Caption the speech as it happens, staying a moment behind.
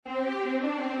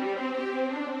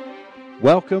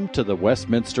Welcome to the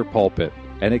Westminster Pulpit,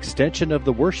 an extension of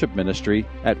the worship ministry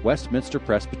at Westminster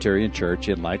Presbyterian Church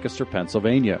in Lancaster,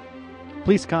 Pennsylvania.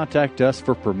 Please contact us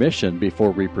for permission before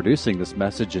reproducing this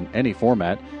message in any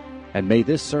format, and may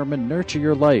this sermon nurture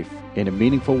your life in a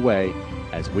meaningful way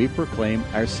as we proclaim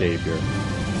our Savior.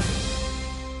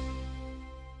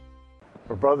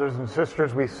 Well, brothers and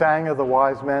sisters, we sang of the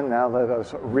wise men. Now let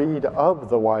us read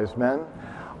of the wise men.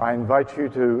 I invite you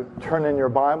to turn in your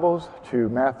Bibles to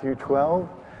Matthew 12,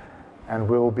 and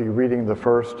we'll be reading the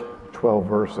first 12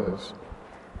 verses.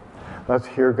 Let's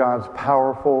hear God's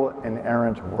powerful,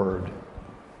 inerrant word.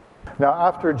 Now,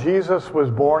 after Jesus was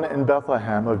born in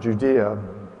Bethlehem of Judea,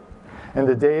 in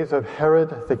the days of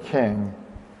Herod the king,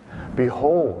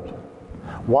 behold,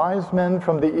 wise men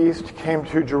from the east came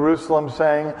to Jerusalem,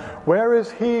 saying, "Where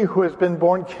is he who has been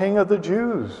born King of the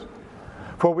Jews?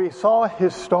 For we saw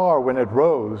his star when it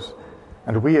rose,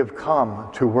 and we have come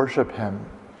to worship him."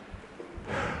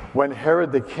 When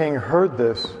Herod the king heard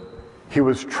this, he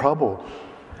was troubled,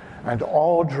 and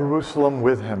all Jerusalem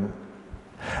with him.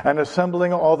 And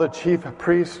assembling all the chief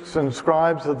priests and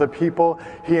scribes of the people,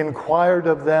 he inquired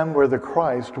of them where the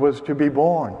Christ was to be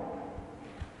born.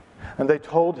 And they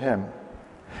told him,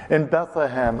 "In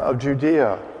Bethlehem of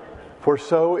Judea, for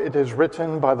so it is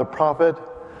written by the prophet,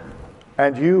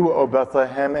 'And you, O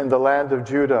Bethlehem, in the land of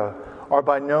Judah, are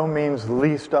by no means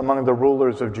least among the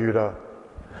rulers of Judah.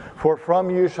 For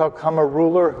from you shall come a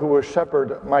ruler who will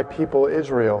shepherd my people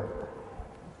Israel.'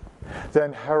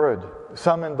 Then Herod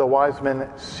summoned the wise men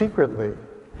secretly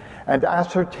and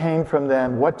ascertained from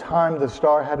them what time the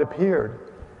star had appeared.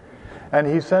 And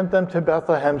he sent them to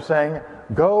Bethlehem, saying,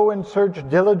 'Go and search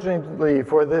diligently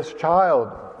for this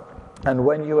child, and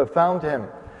when you have found him,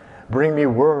 bring me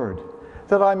word,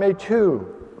 that I may too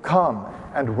come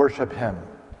and worship him.'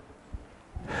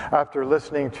 After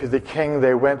listening to the king,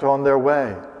 they went on their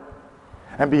way.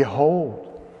 And behold,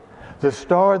 the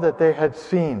star that they had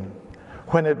seen,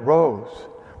 when it rose,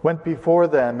 went before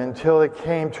them until it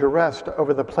came to rest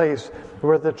over the place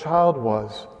where the child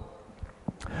was.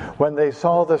 When they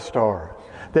saw the star,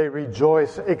 they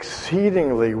rejoiced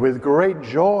exceedingly with great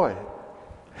joy.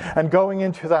 And going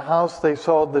into the house, they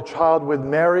saw the child with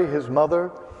Mary, his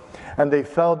mother, and they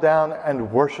fell down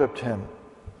and worshipped him.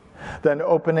 Then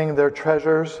opening their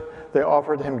treasures, they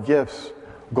offered him gifts,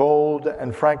 gold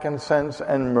and frankincense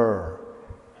and myrrh.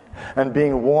 And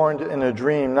being warned in a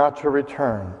dream not to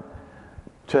return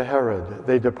to Herod,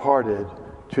 they departed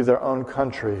to their own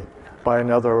country by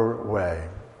another way."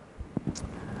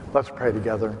 Let's pray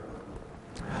together.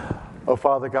 Oh,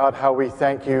 Father God, how we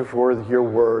thank you for your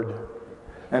word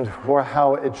and for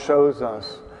how it shows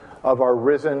us of our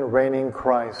risen, reigning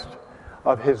Christ,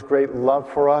 of his great love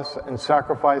for us and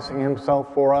sacrificing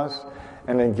himself for us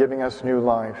and in giving us new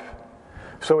life.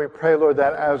 So we pray, Lord,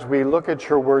 that as we look at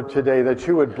your word today, that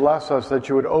you would bless us, that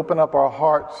you would open up our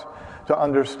hearts to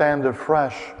understand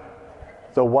afresh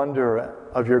the wonder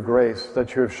of your grace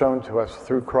that you have shown to us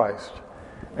through Christ,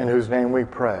 in whose name we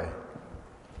pray.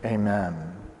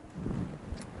 Amen.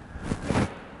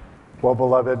 Well,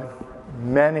 beloved,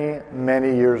 many,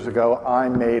 many years ago, I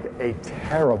made a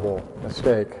terrible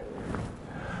mistake.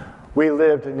 We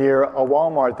lived near a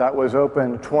Walmart that was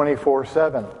open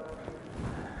 24/7.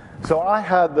 So I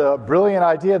had the brilliant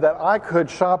idea that I could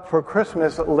shop for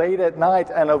Christmas late at night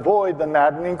and avoid the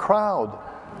maddening crowd.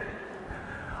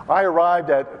 I arrived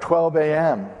at 12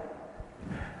 a.m.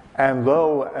 and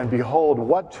lo and behold,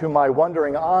 what to my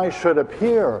wondering eyes should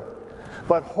appear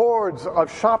but hordes of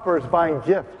shoppers buying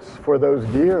gifts for those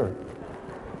dear.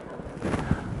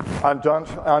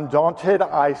 Undaunted,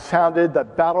 I sounded the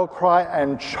battle cry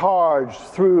and charged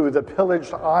through the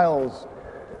pillaged aisles.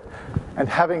 And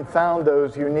having found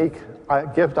those unique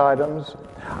gift items,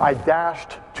 I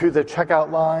dashed to the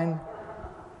checkout line,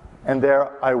 and there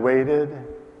I waited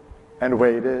and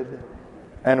waited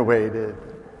and waited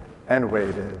and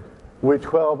waited with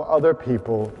 12 other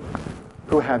people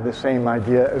who had the same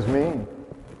idea as me.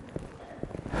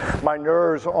 My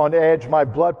nerves on edge, my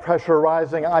blood pressure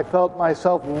rising, I felt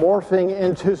myself morphing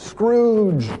into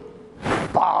Scrooge.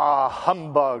 Bah,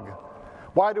 humbug.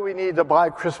 Why do we need to buy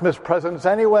Christmas presents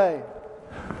anyway?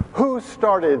 Who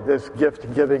started this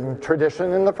gift-giving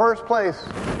tradition in the first place?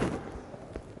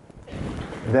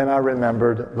 Then I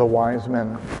remembered the wise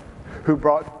men who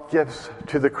brought gifts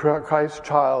to the Christ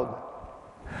child.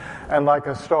 And like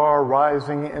a star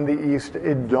rising in the east,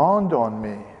 it dawned on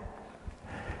me.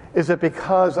 Is it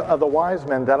because of the wise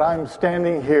men that I'm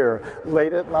standing here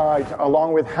late at night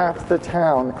along with half the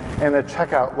town in a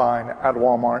checkout line at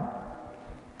Walmart?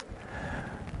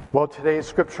 Well, today's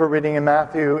scripture reading in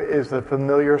Matthew is the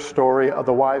familiar story of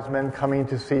the wise men coming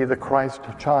to see the Christ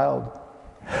child.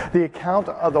 The account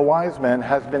of the wise men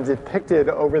has been depicted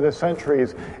over the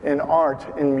centuries in art,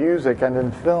 in music, and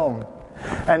in film,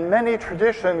 and many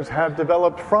traditions have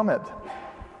developed from it.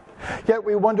 Yet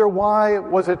we wonder, why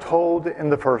was it told in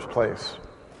the first place?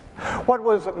 What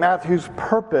was Matthew's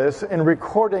purpose in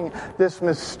recording this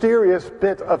mysterious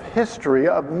bit of history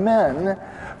of men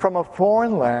from a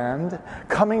foreign land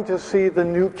coming to see the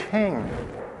new king?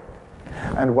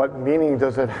 And what meaning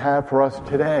does it have for us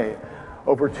today,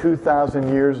 over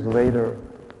 2,000 years later?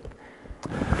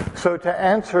 So to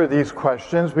answer these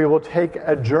questions, we will take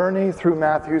a journey through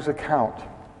Matthew's account.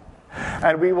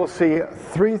 And we will see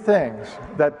three things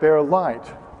that bear light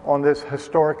on this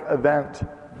historic event: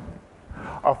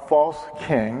 a false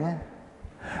king,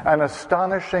 an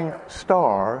astonishing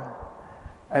star,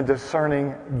 and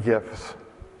discerning gifts.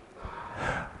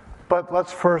 But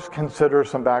let's first consider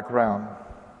some background.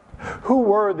 Who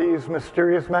were these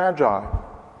mysterious magi?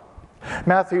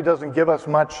 Matthew doesn't give us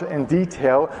much in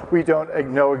detail. We don't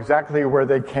know exactly where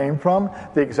they came from,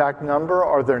 the exact number,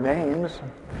 or their names.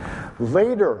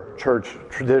 Later church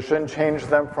tradition changed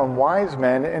them from wise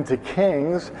men into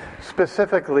kings,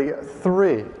 specifically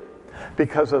three,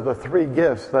 because of the three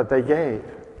gifts that they gave.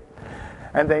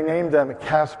 And they named them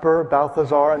Casper,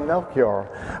 Balthazar, and Melchior.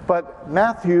 But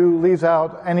Matthew leaves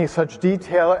out any such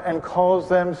detail and calls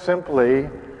them simply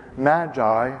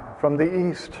magi from the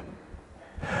east.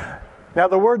 Now,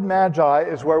 the word magi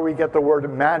is where we get the word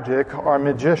magic or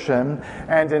magician,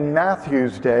 and in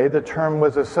Matthew's day, the term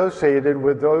was associated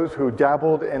with those who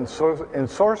dabbled in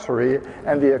sorcery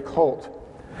and the occult.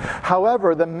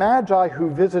 However, the magi who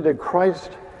visited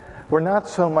Christ were not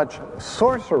so much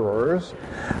sorcerers,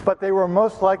 but they were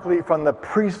most likely from the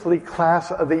priestly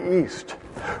class of the East,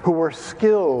 who were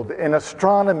skilled in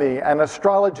astronomy and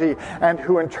astrology and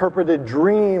who interpreted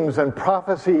dreams and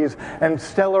prophecies and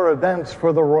stellar events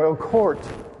for the royal court.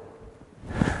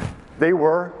 They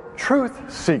were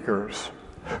truth seekers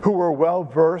who were well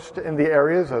versed in the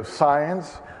areas of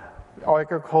science,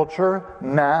 agriculture,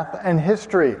 math, and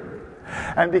history.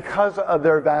 And because of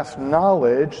their vast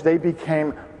knowledge, they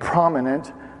became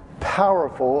prominent,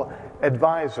 powerful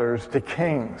advisors to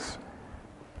kings.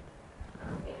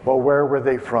 Well, where were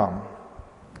they from?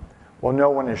 Well,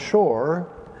 no one is sure.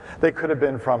 They could have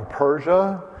been from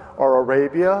Persia or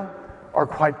Arabia or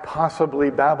quite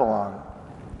possibly Babylon.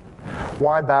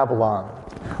 Why Babylon?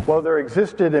 Well, there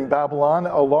existed in Babylon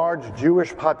a large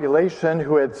Jewish population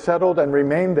who had settled and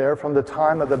remained there from the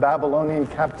time of the Babylonian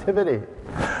captivity.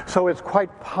 So it's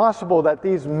quite possible that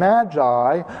these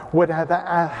magi would have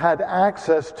had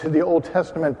access to the Old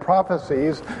Testament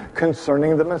prophecies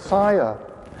concerning the Messiah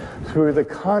through their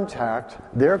contact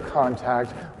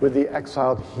with the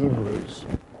exiled Hebrews.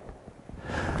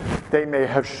 They may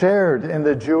have shared in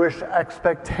the Jewish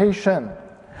expectation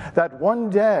that one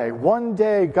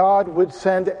day God would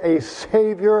send a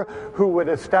Savior who would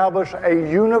establish a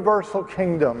universal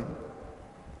kingdom.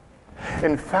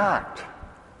 In fact,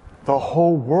 the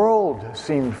whole world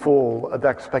seemed full of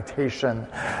expectation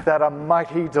that a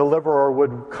mighty deliverer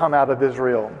would come out of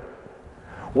Israel.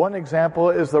 One example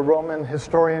is the Roman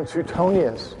historian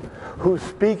Suetonius, who,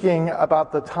 speaking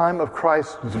about the time of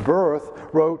Christ's birth,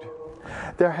 wrote,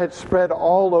 "There had spread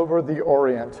all over the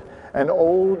Orient an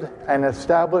old and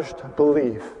established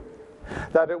belief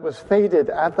that it was fated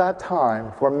at that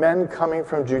time for men coming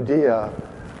from Judea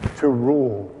to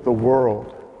rule the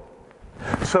world."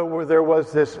 So there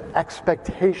was this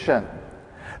expectation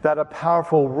that a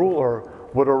powerful ruler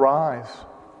would arise.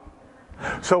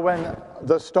 So when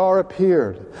the star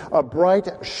appeared, a bright,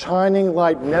 shining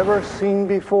light never seen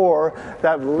before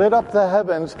that lit up the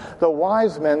heavens, the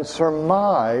wise men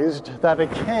surmised that a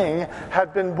king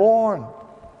had been born.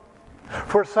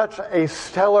 For such a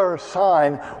stellar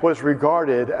sign was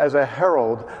regarded as a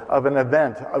herald of an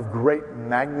event of great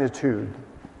magnitude.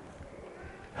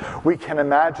 We can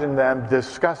imagine them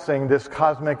discussing this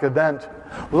cosmic event.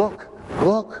 Look,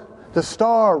 the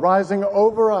star rising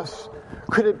over us.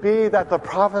 Could it be that the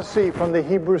prophecy from the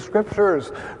Hebrew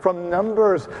Scriptures, from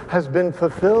Numbers, has been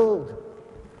fulfilled?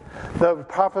 The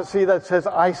prophecy that says,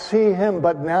 "I see him,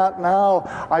 but not now.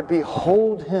 I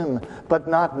behold him, but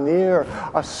not near.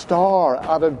 A star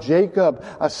out of Jacob,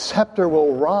 a scepter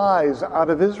will rise out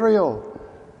of Israel."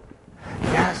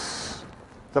 Yes,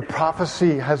 the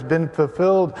prophecy has been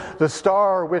fulfilled. The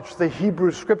star which the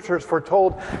Hebrew Scriptures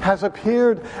foretold has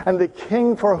appeared, and the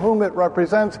king for whom it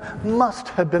represents must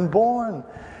have been born.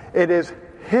 It is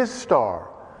his star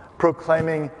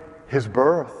proclaiming his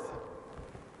birth.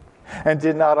 And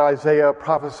did not Isaiah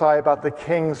prophesy about the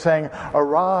king, saying,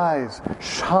 "Arise,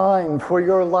 shine, for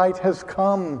your light has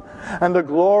come, and the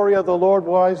glory of the Lord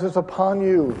rises upon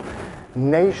you"?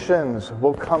 Nations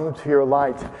will come to your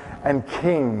light, and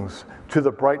kings to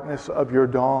the brightness of your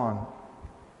dawn.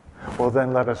 Well,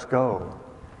 then let us go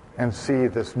and see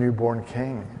this newborn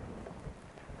king.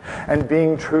 And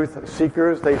being truth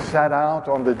seekers, they set out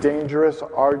on the dangerous,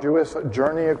 arduous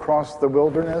journey across the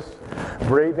wilderness,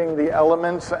 braving the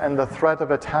elements and the threat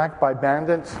of attack by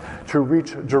bandits to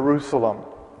reach Jerusalem,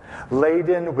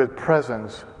 laden with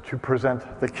presents to present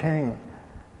the king.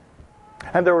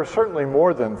 And there were certainly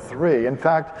more than 3. In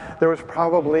fact, there was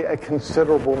probably a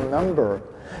considerable number,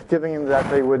 given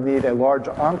that they would need a large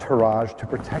entourage to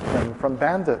protect them from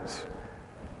bandits.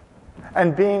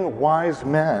 And being wise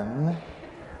men,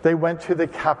 they went to the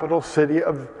capital city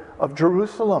of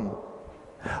Jerusalem,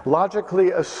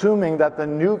 logically assuming that the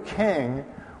new king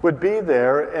would be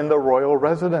there in the royal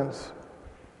residence.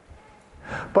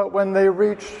 But when they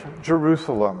reached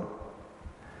Jerusalem,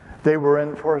 they were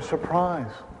in for a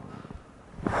surprise.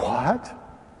 What?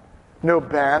 No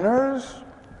banners?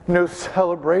 No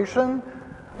celebration?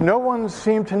 No one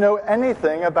seemed to know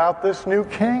anything about this new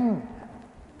king.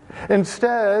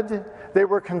 Instead, they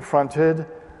were confronted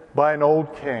by an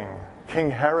old king,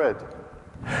 King Herod.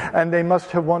 And they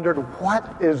must have wondered,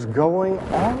 what is going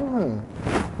on?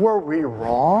 Were we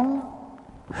wrong?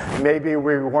 Maybe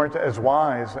we weren't as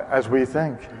wise as we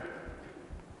think.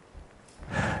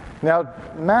 Now,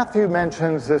 Matthew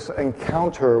mentions this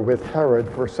encounter with Herod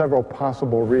for several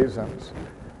possible reasons.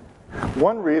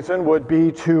 One reason would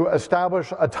be to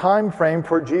establish a time frame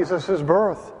for Jesus'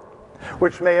 birth,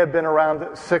 which may have been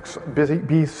around 6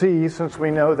 BC, since we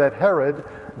know that Herod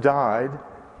died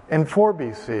in 4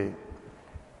 BC.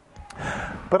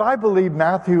 But I believe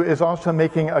Matthew is also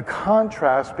making a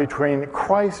contrast between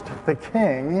Christ the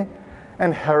King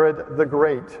and Herod the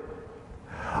Great.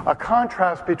 A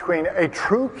contrast between a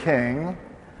true king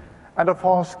and a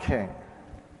false king,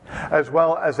 as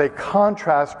well as a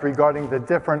contrast regarding the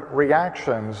different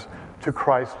reactions to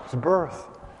Christ's birth.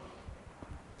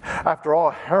 After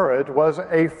all, Herod was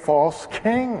a false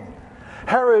king.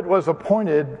 Herod was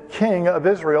appointed king of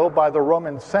Israel by the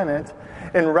Roman Senate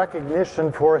in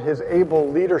recognition for his able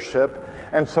leadership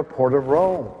and support of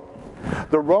Rome.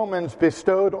 The Romans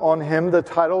bestowed on him the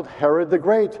title Herod the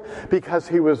Great because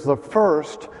he was the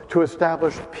first to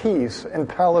establish peace in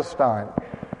Palestine.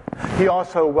 He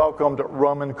also welcomed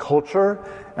Roman culture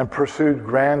and pursued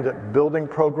grand building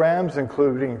programs,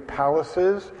 including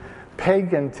palaces,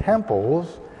 pagan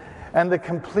temples, and the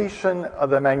completion of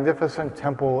the magnificent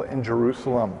temple in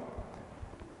Jerusalem.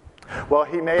 Well,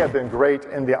 he may have been great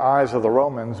in the eyes of the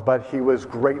Romans, but he was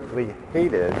greatly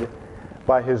hated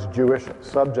by his Jewish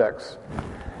subjects.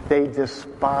 They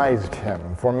despised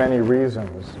him for many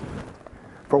reasons.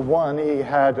 For one, he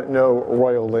had no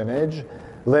royal lineage.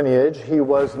 He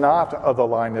was not of the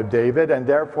line of David and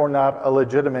therefore not a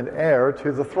legitimate heir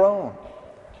to the throne.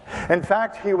 In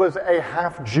fact, he was a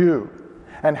half Jew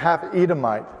and half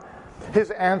Edomite. His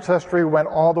ancestry went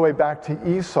all the way back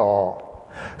to Esau.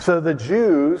 So the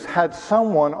Jews had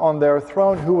someone on their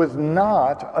throne who was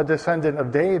not a descendant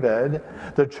of David,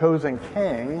 the chosen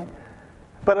king,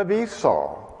 but of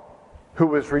Esau, who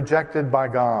was rejected by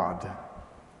God.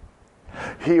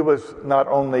 He was not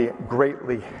only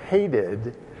greatly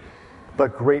hated,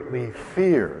 but greatly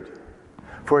feared,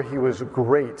 for he was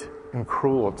great in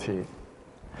cruelty.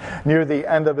 Near the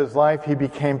end of his life, he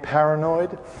became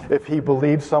paranoid. If he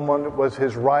believed someone was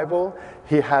his rival,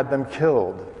 he had them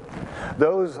killed.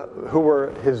 Those who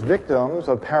were his victims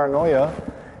of paranoia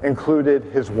included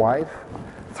his wife,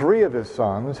 3 of his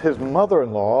sons, his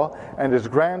mother-in-law, and his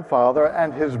grandfather,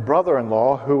 and his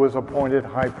brother-in-law, who was appointed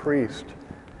high priest.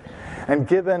 And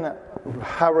given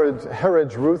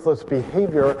Herod's ruthless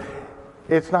behavior,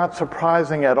 it's not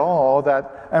surprising at all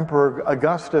that Emperor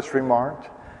Augustus remarked,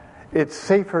 "It's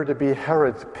safer to be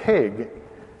Herod's pig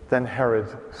than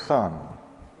Herod's son."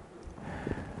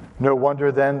 No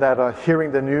wonder then that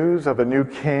hearing the news of a new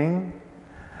king,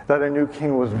 that a new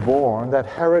king was born, that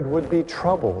Herod would be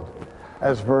troubled,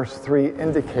 as verse 3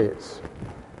 indicates.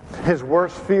 His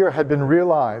worst fear had been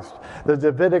realized. The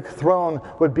Davidic throne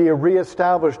would be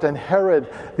reestablished, and Herod,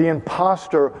 the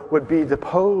impostor, would be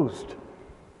deposed.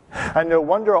 And no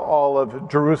wonder all of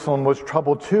Jerusalem was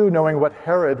troubled too, knowing what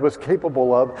Herod was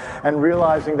capable of and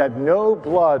realizing that no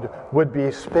blood would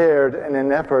be spared in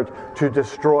an effort to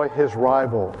destroy his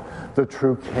rival, the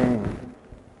true king.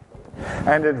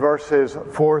 And in verses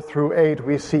 4 through 8,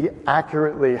 we see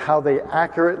accurately how they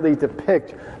accurately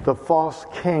depict the false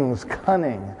king's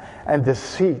cunning and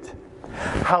deceit.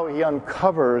 How he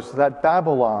uncovers that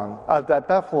Bethlehem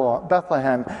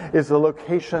is the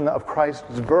location of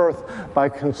Christ's birth by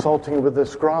consulting with the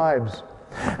scribes.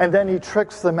 And then he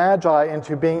tricks the Magi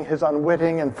into being his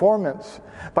unwitting informants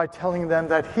by telling them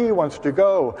that he wants to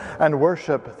go and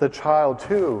worship the child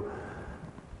too.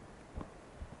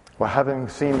 Well, having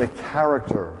seen the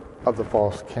character of the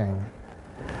false king,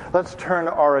 let's turn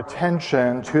our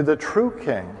attention to the true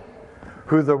king,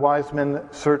 who the wise men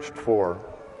searched for.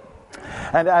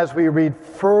 And as we read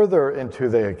further into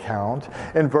the account,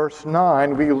 in verse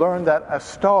 9, we learn that a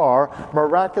star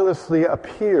miraculously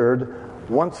appeared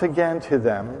once again to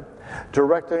them,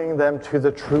 directing them to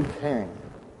the true king.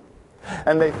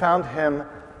 And they found him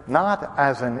not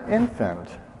as an infant,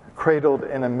 cradled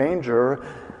in a manger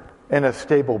in a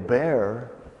stable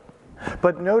bare,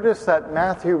 but notice that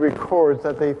Matthew records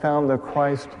that they found the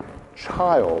Christ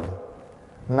child,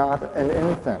 not an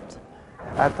infant,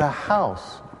 at the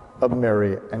house of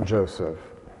Mary and Joseph.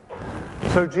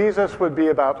 So Jesus would be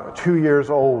about 2 years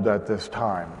old at this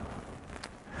time.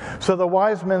 So the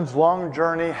wise men's long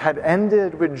journey had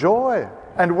ended with joy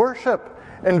and worship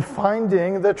in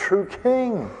finding the true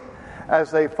king as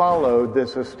they followed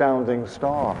this astounding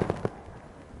star.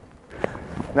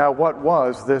 Now, what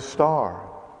was this star?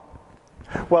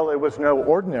 Well, it was no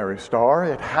ordinary star.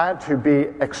 It had to be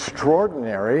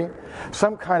extraordinary,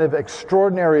 some kind of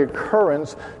extraordinary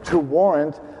occurrence to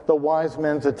warrant the wise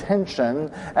men's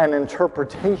attention and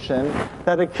interpretation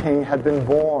that a king had been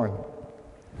born.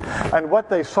 And what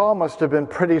they saw must have been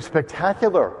pretty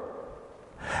spectacular.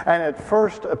 And it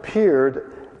first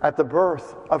appeared at the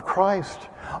birth of Christ,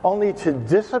 only to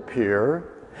disappear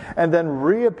and then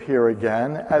reappear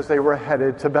again as they were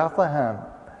headed to Bethlehem.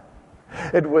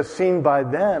 It was seen by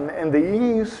them in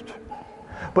the east,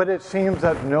 but it seems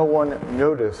that no one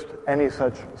noticed any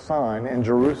such sign in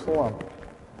Jerusalem.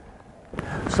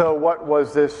 So what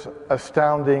was this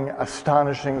astounding,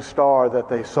 astonishing star that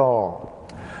they saw?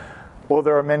 Well,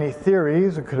 there are many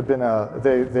theories. It could have been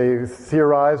they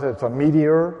theorize it's a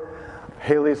meteor,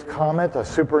 Halley's Comet, a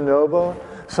supernova.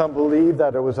 Some believe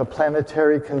that it was a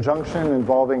planetary conjunction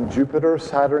involving Jupiter,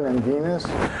 Saturn, and Venus.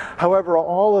 However,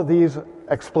 all of these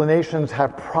explanations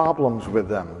have problems with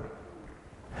them.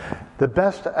 The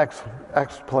best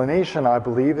explanation, I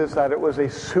believe, is that it was a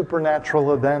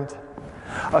supernatural event,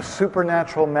 a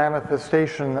supernatural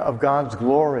manifestation of God's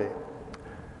glory.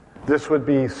 This would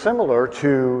be similar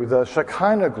to the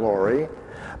Shekinah glory,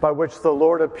 by which the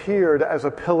Lord appeared as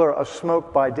a pillar of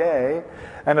smoke by day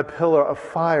and a pillar of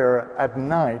fire at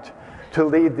night to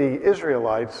lead the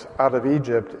Israelites out of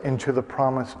Egypt into the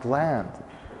promised land.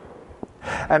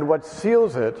 And what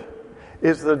seals it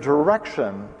is the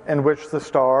direction in which the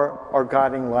star or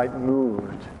guiding light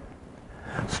moved.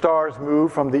 Stars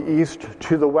move from the east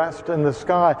to the west in the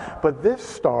sky, but this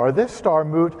star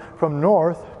moved from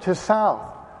north to south.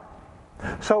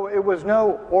 So it was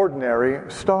no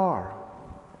ordinary star.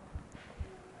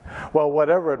 Well,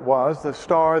 whatever it was, the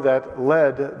star that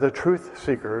led the truth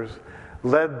seekers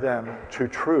led them to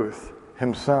truth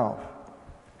himself.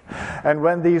 And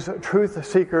when these truth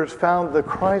seekers found the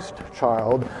Christ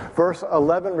child, verse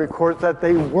 11 records that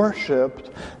they worshipped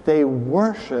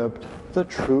the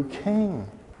true king.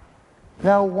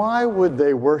 Now, why would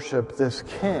they worship this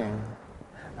king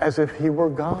as if he were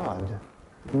God?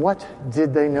 What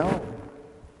did they know?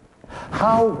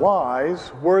 How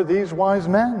wise were these wise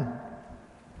men?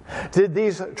 Did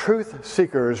these truth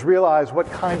seekers realize what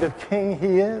kind of king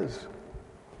he is?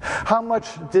 How much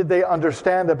did they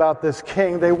understand about this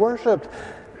king they worshipped?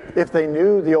 If they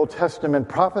knew the Old Testament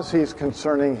prophecies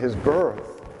concerning his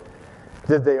birth,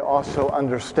 did they also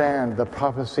understand the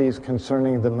prophecies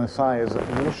concerning the Messiah's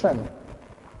mission?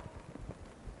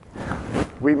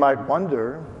 We might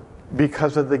wonder,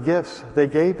 because of the gifts they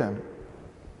gave him.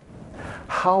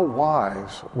 How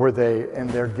wise were they in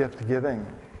their gift giving?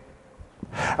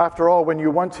 After all, when you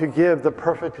want to give the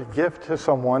perfect gift to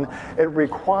someone, it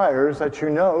requires that you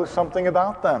know something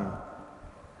about them.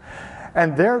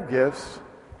 And their gifts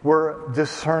were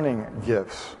discerning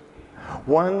gifts,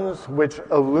 ones which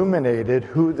illuminated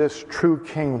who this true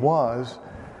king was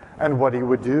and what he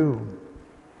would do.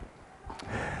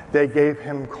 They gave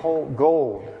him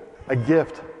gold, a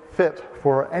gift fit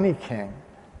for any king,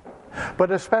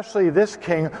 but especially this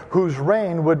king whose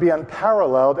reign would be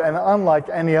unparalleled and unlike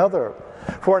any other.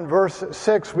 For in verse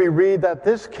 6 we read that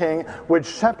this king would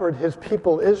shepherd his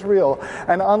people Israel,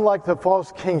 and unlike the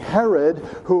false king Herod,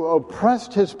 who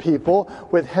oppressed his people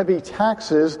with heavy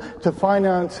taxes to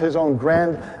finance his own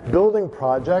grand building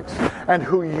projects, and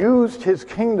who used his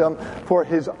kingdom for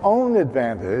his own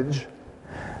advantage,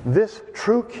 this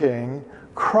true king,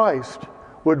 Christ,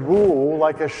 would rule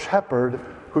like a shepherd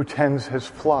who tends his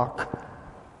flock.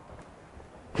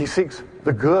 He seeks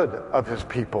the good of his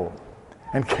people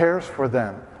and cares for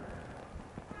them.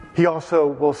 He also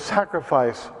will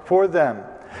sacrifice for them.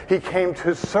 He came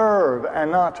to serve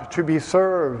and not to be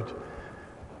served.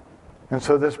 And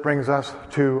so this brings us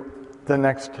to the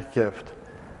next gift,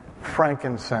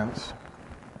 frankincense.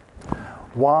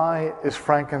 Why is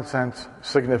frankincense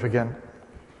significant?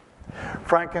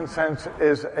 Frankincense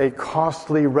is a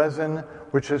costly resin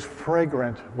which is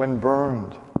fragrant when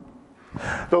burned.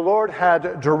 The Lord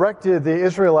had directed the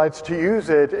Israelites to use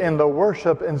it in the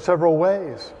worship in several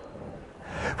ways.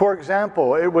 For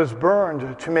example, it was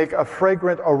burned to make a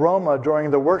fragrant aroma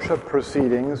during the worship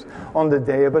proceedings on the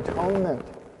Day of Atonement.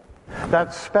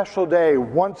 That special day,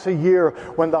 once a year,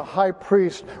 when the high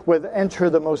priest would enter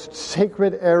the most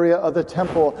sacred area of the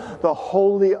temple, the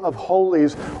Holy of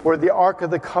Holies, where the Ark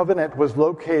of the Covenant was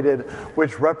located,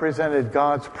 which represented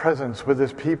God's presence with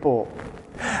his people.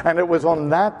 And it was on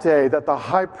that day that the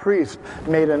high priest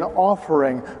made an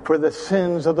offering for the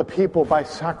sins of the people by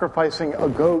sacrificing a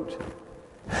goat.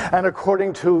 And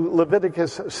according to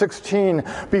Leviticus 16,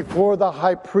 before the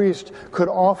high priest could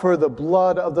offer the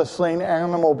blood of the slain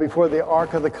animal before the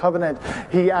Ark of the Covenant,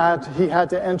 he had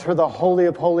to enter the Holy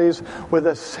of Holies with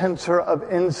a censer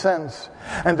of incense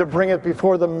and to bring it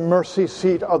before the mercy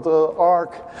seat of the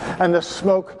Ark. And the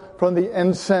smoke from the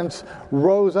incense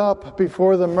rose up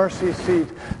before the mercy seat,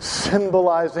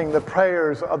 symbolizing the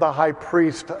prayers of the high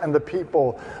priest and the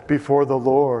people before the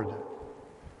Lord.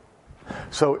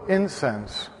 So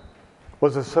incense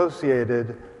was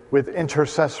associated with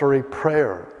intercessory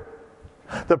prayer.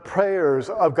 The prayers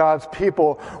of God's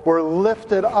people were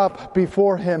lifted up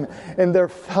before him in their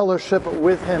fellowship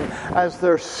with him as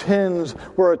their sins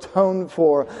were atoned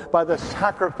for by the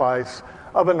sacrifice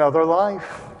of another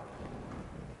life.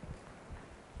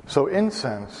 So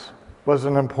incense was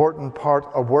an important part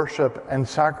of worship and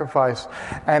sacrifice,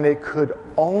 and it could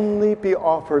only be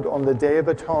offered on the Day of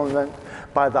Atonement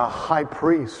by the high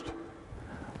priest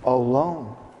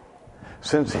alone,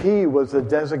 since he was the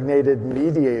designated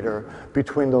mediator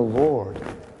between the Lord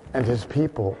and his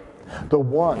people, the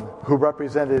one who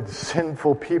represented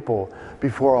sinful people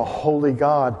before a holy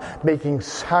God, making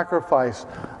sacrifice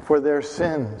for their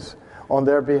sins on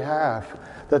their behalf,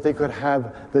 that they could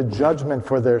have the judgment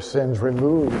for their sins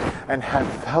removed and have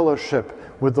fellowship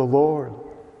with the Lord.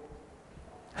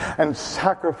 And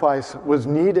sacrifice was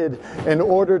needed in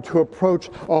order to approach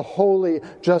a holy,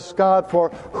 just God, for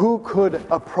who could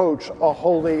approach a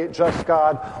holy, just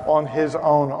God on his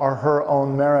own or her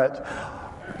own merit?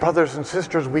 Brothers and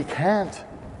sisters, we can't.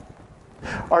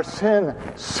 Our sin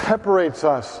separates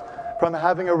us from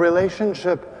having a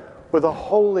relationship with a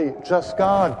holy, just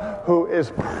God who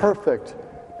is perfect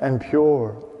and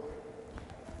pure.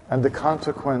 And the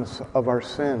consequence of our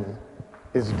sin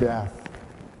is death.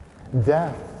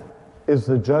 Death is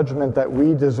the judgment that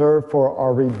we deserve for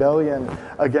our rebellion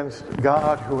against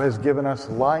God who has given us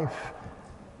life.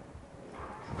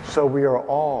 So we are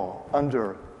all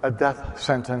under a death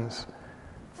sentence,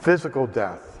 physical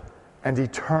death, and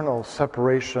eternal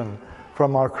separation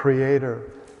from our Creator.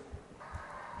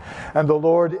 And the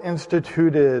Lord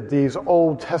instituted these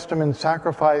Old Testament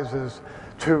sacrifices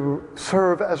to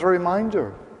serve as a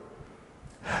reminder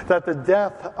that the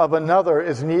death of another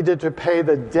is needed to pay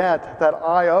the debt that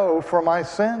I owe for my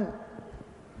sin.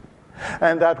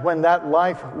 And that when that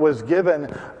life was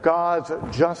given, God's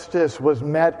justice was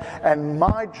met and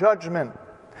my judgment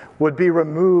would be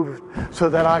removed so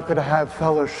that I could have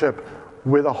fellowship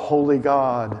with a holy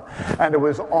God. And it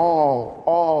was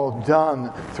all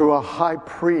done through a high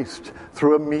priest,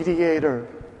 through a mediator.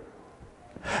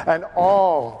 And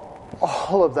all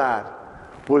of that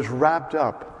was wrapped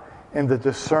up in the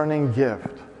discerning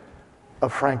gift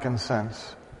of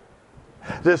frankincense.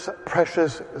 This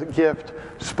precious gift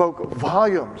spoke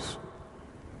volumes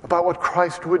about what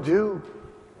Christ would do.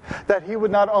 That he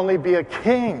would not only be a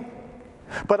king,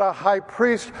 but a high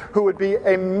priest who would be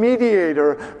a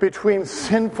mediator between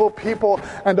sinful people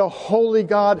and a holy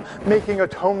God making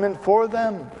atonement for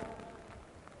them.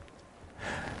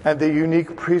 And the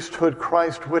unique priesthood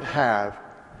Christ would have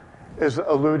is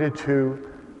alluded to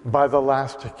by the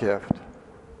last gift,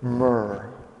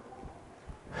 myrrh.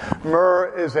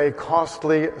 Myrrh is a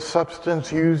costly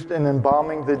substance used in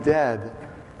embalming the dead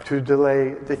to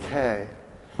delay decay.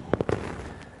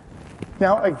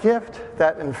 Now, a gift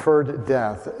that inferred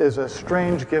death is a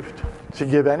strange gift to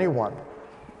give anyone,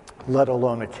 let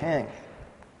alone a king.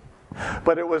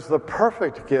 But it was the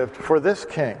perfect gift for this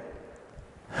king.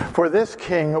 For this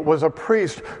king was a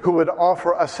priest who would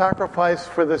offer a sacrifice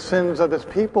for the sins of his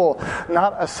people,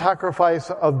 not a sacrifice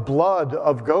of blood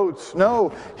of goats.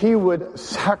 No, he would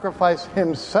sacrifice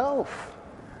himself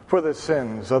for the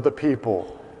sins of the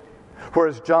people. For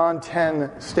as John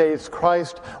 10 states,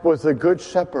 Christ was the good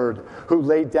shepherd who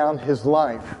laid down his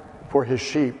life for his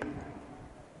sheep.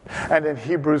 And in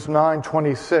Hebrews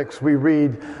 9:26 we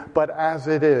read, "But as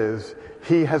it is,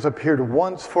 he has appeared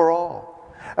once for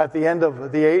all, at the end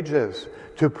of the ages,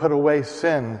 to put away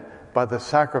sin by the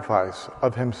sacrifice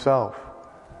of himself."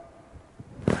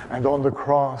 And on the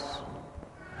cross,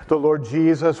 the Lord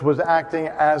Jesus was acting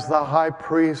as the high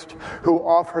priest who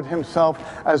offered himself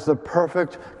as the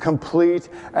perfect, complete,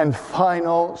 and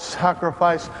final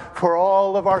sacrifice for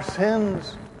all of our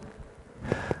sins.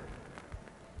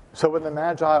 So when the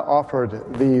Magi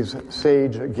offered these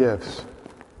sage gifts,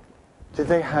 did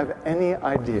they have any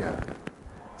idea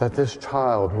that this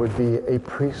child would be a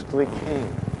priestly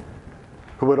king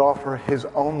who would offer his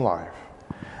own life,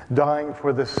 dying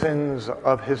for the sins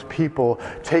of his people,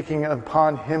 taking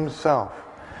upon himself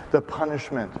the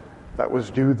punishment that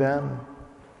was due them?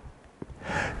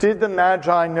 Did the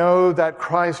Magi know that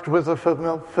Christ was a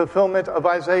fulfillment of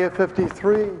Isaiah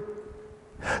 53?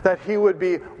 That he would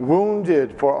be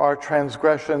wounded for our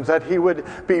transgressions, that he would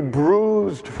be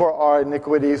bruised for our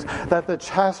iniquities, that the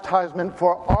chastisement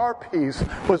for our peace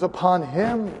was upon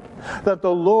him, that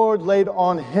the Lord laid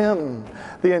on him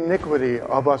the iniquity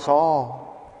of us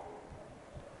all?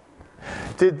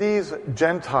 Did these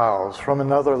Gentiles from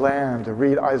another land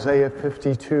read Isaiah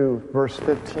 52, verse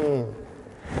 15,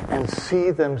 and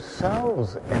see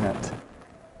themselves in it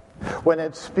when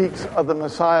it speaks of the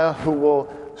Messiah who will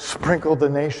sprinkle the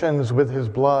nations with his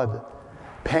blood,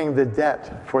 paying the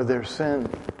debt for their sin?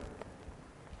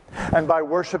 And by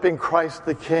worshiping Christ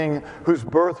the King, whose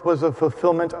birth was a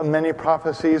fulfillment of many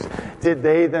prophecies, did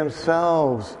they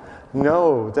themselves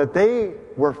know that they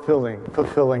were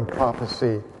fulfilling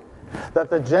prophecy, that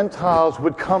the Gentiles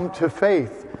would come to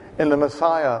faith in the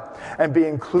Messiah and be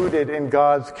included in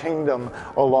God's kingdom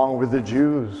along with the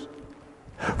Jews?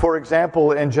 For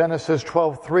example, in Genesis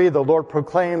 12:3, the Lord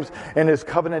proclaims in his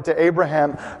covenant to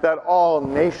Abraham that all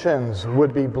nations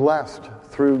would be blessed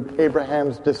through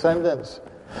Abraham's descendants.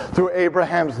 Through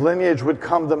Abraham's lineage would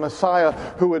come the Messiah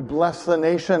who would bless the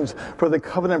nations, for the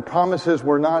covenant promises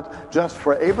were not just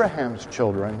for Abraham's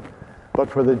children, but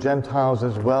for the Gentiles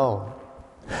as well.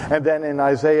 And then in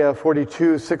Isaiah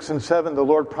 42, 6 and 7, the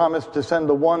Lord promised to send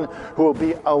the one who will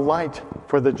be a light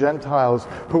for the Gentiles,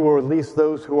 who will release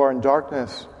those who are in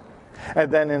darkness. And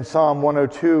then in Psalm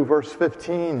 102, verse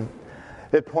 15,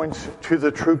 it points to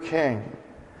the true King,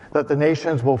 that the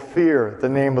nations will fear the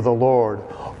name of the Lord.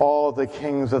 All the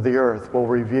kings of the earth will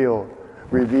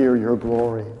revere your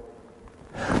glory.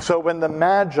 So when the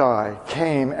Magi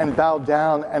came and bowed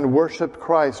down and worshiped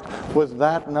Christ, was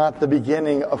that not the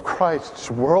beginning of Christ's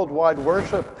worldwide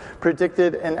worship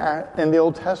predicted in the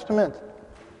Old Testament?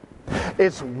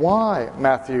 It's why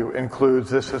Matthew includes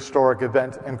this historic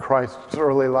event in Christ's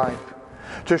early life,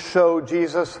 to show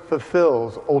Jesus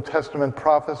fulfills Old Testament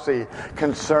prophecy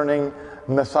concerning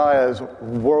Messiah's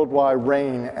worldwide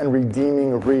reign and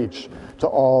redeeming reach to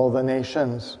all the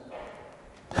nations.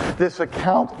 This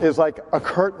account is like a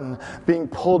curtain being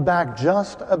pulled back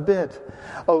just a bit,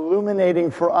 illuminating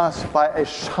for us by a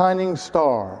shining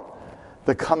star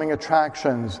the coming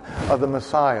attractions of the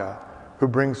Messiah who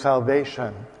brings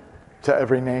salvation to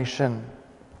every nation.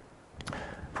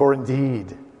 For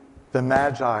indeed, the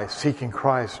Magi seeking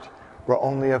Christ were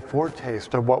only a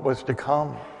foretaste of what was to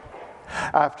come.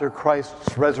 After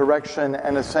Christ's resurrection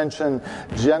and ascension,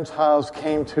 Gentiles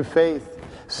came to faith,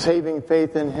 saving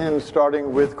faith in him,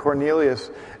 starting with Cornelius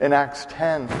in Acts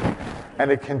 10. And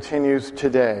it continues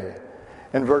today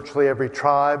in virtually every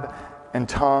tribe and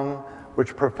tongue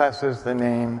which professes the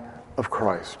name of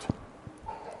Christ.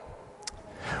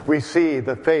 We see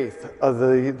the faith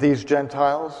of these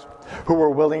Gentiles who were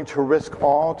willing to risk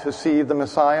all to see the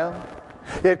Messiah.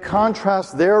 It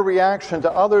contrasts their reaction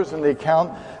to others in the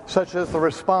account, such as the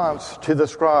response to the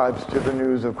scribes to the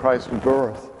news of Christ's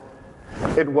birth.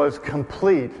 It was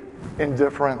complete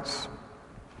indifference.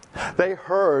 They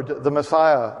heard the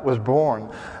Messiah was born.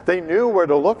 They knew where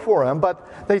to look for him,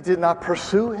 but they did not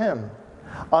pursue him,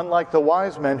 unlike the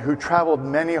wise men who traveled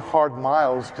many hard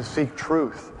miles to seek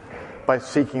truth by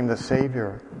seeking the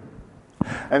Savior.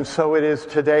 And so it is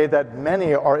today that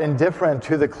many are indifferent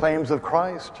to the claims of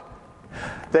Christ.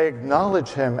 They acknowledge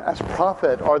him as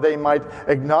prophet, or they might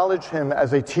acknowledge him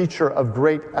as a teacher of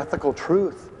great ethical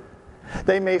truth.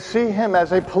 They may see him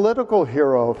as a political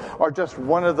hero, or just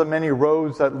one of the many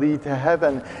roads that lead to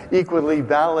heaven, equally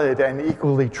valid and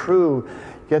equally true,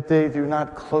 yet they do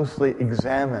not closely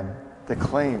examine the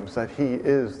claims that he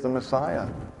is the Messiah.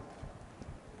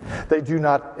 They do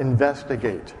not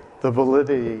investigate the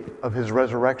validity of his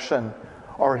resurrection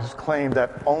or his claim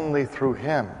that only through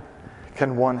him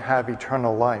can one have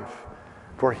eternal life,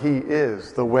 for he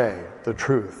is the way, the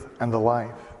truth, and the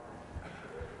life.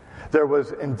 There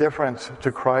was indifference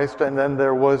to Christ, and then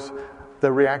there was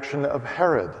the reaction of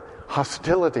Herod,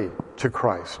 hostility to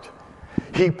Christ.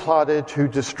 He plotted to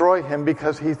destroy him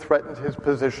because he threatened his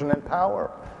position and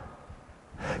power.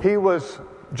 He was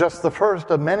just the first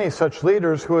of many such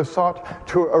leaders who have sought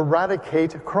to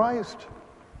eradicate Christ.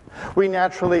 We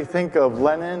naturally think of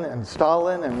Lenin and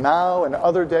Stalin and Mao and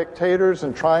other dictators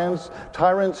and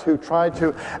tyrants who tried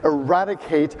to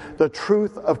eradicate the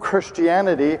truth of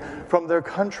Christianity from their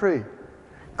country,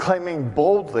 claiming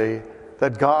boldly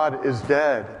that God is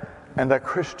dead and that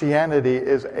Christianity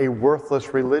is a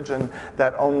worthless religion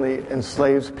that only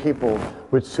enslaves people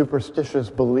with superstitious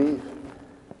belief.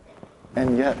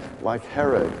 And yet, like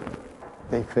Herod,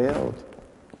 they failed.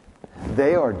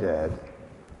 They are dead,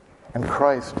 and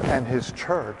Christ and his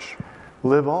church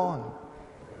live on.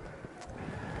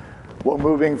 Well,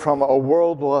 moving from a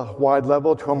worldwide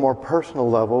level to a more personal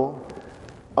level,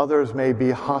 others may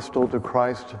be hostile to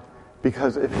Christ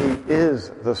because if he is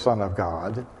the Son of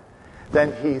God,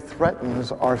 then he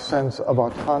threatens our sense of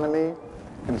autonomy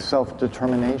and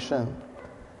self-determination.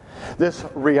 This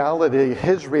reality,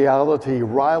 his reality,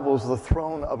 rivals the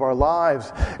throne of our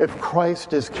lives. If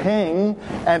Christ is king,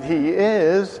 and he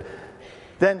is,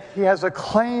 then he has a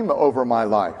claim over my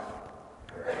life.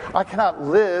 I cannot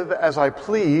live as I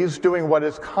please, doing what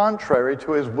is contrary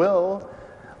to his will,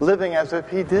 living as if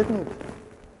he didn't.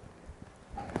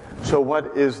 So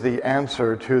what is the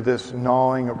answer to this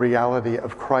gnawing reality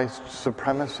of Christ's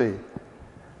supremacy?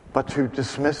 But to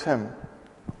dismiss him,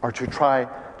 or to try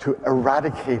to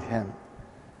eradicate him.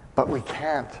 But we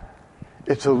can't.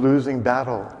 It's a losing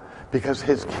battle, because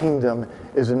his kingdom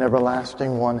is an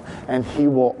everlasting one, and he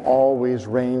will always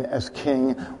reign as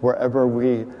king whether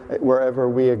we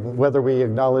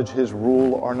acknowledge his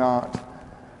rule or not.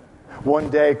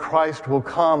 One day Christ will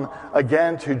come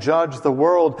again to judge the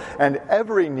world, and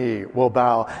every knee will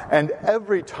bow, and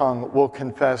every tongue will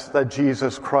confess that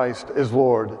Jesus Christ is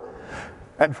Lord.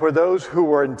 And for those who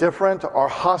were indifferent or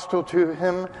hostile to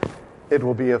him, it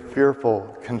will be a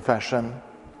fearful confession.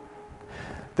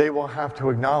 They will have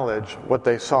to acknowledge what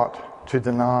they sought to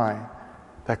deny,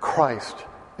 that Christ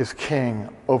is king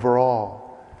over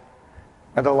all.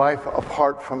 And a life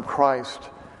apart from Christ,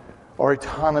 or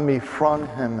autonomy from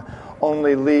him,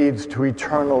 only leads to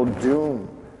eternal doom,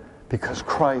 because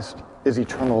Christ is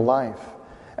eternal life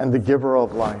and the giver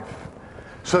of life.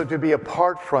 So to be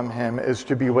apart from him is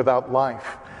to be without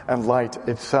life and light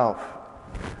itself,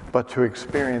 but to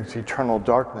experience eternal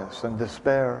darkness and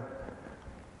despair.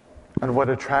 And what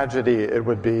a tragedy it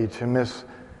would be to miss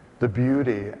the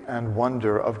beauty and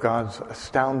wonder of God's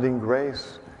astounding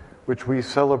grace, which we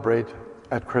celebrate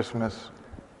at Christmas.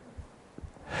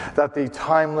 That the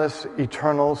timeless,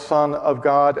 eternal Son of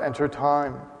God entered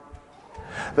time.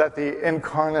 That the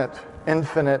incarnate,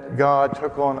 infinite God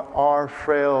took on our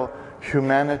frail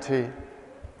humanity.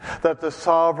 That the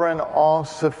sovereign,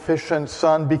 all-sufficient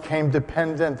Son became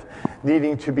dependent,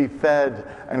 needing to be fed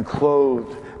and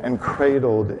clothed and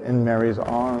cradled in Mary's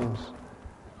arms.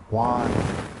 Why?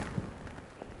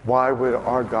 Why would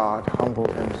our God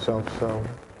humble himself so?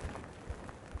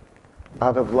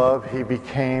 Out of love, he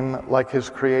became like his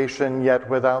creation, yet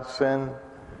without sin,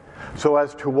 so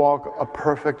as to walk a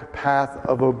perfect path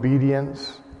of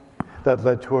obedience that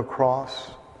led to a cross,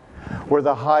 where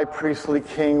the high priestly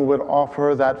king would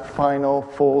offer that final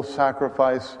full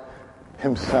sacrifice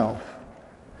himself,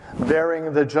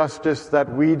 bearing the justice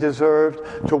that we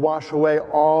deserved, to wash away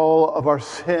all of our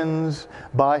sins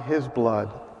by his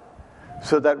blood,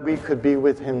 so that we could be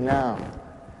with him now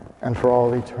and for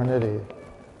all eternity.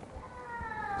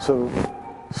 So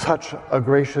such a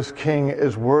gracious king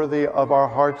is worthy of our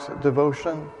heart's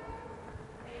devotion.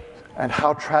 And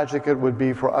how tragic it would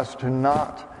be for us to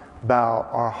not bow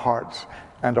our hearts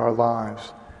and our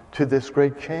lives to this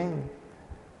great king.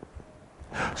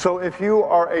 So if you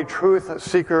are a truth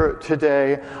seeker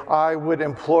today, I would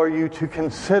implore you to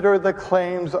consider the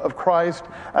claims of Christ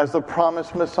as the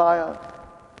promised Messiah.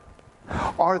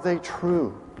 Are they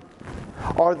true?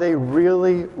 Are they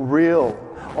really real?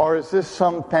 Or is this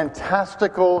some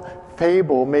fantastical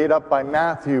fable made up by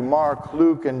Matthew, Mark,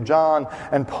 Luke, and John,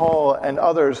 and Paul, and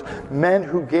others, men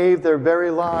who gave their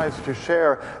very lives to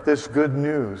share this good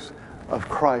news of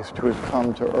Christ who has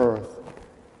come to earth?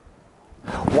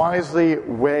 Wisely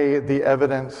weigh the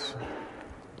evidence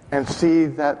and see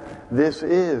that this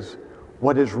is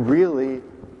what is really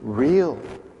real.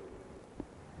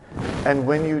 And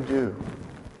when you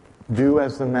do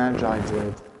as the Magi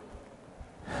did.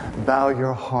 Bow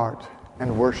your heart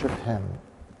and worship him.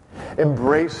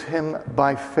 Embrace him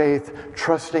by faith,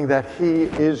 trusting that he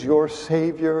is your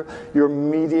Savior, your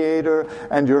mediator,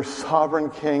 and your sovereign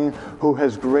King who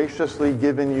has graciously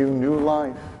given you new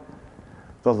life,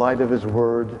 the light of his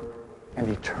word, and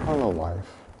eternal life,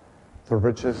 the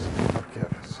richest of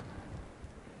gifts.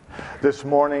 This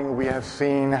morning we have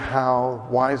seen how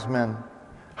wise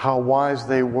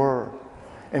they were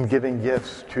in giving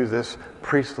gifts to this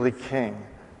priestly king,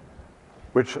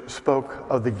 which spoke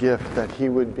of the gift that he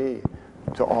would be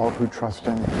to all who trust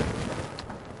in him.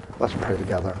 Let's pray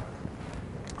together.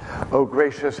 O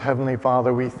gracious Heavenly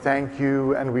Father, we thank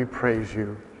you and we praise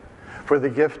you for the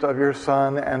gift of your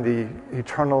Son and the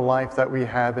eternal life that we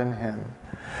have in him.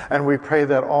 And we pray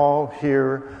that all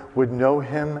here would know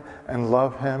him and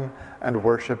love him and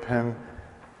worship him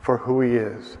for who he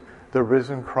is, the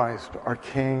risen Christ, our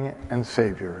King and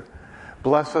Savior.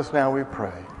 Bless us now, we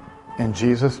pray. In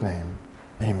Jesus' name,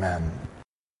 amen.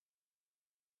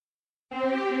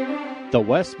 The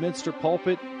Westminster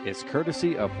Pulpit is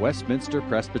courtesy of Westminster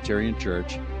Presbyterian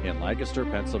Church in Lancaster,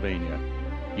 Pennsylvania.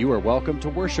 You are welcome to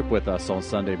worship with us on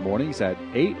Sunday mornings at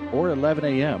 8 or 11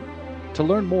 a.m. To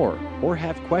learn more or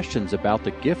have questions about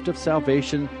the gift of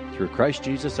salvation through Christ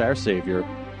Jesus our Savior,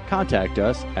 contact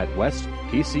us at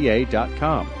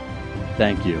westpca.com.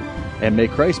 Thank you, and may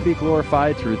Christ be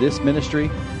glorified through this ministry,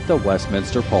 the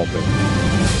Westminster Pulpit.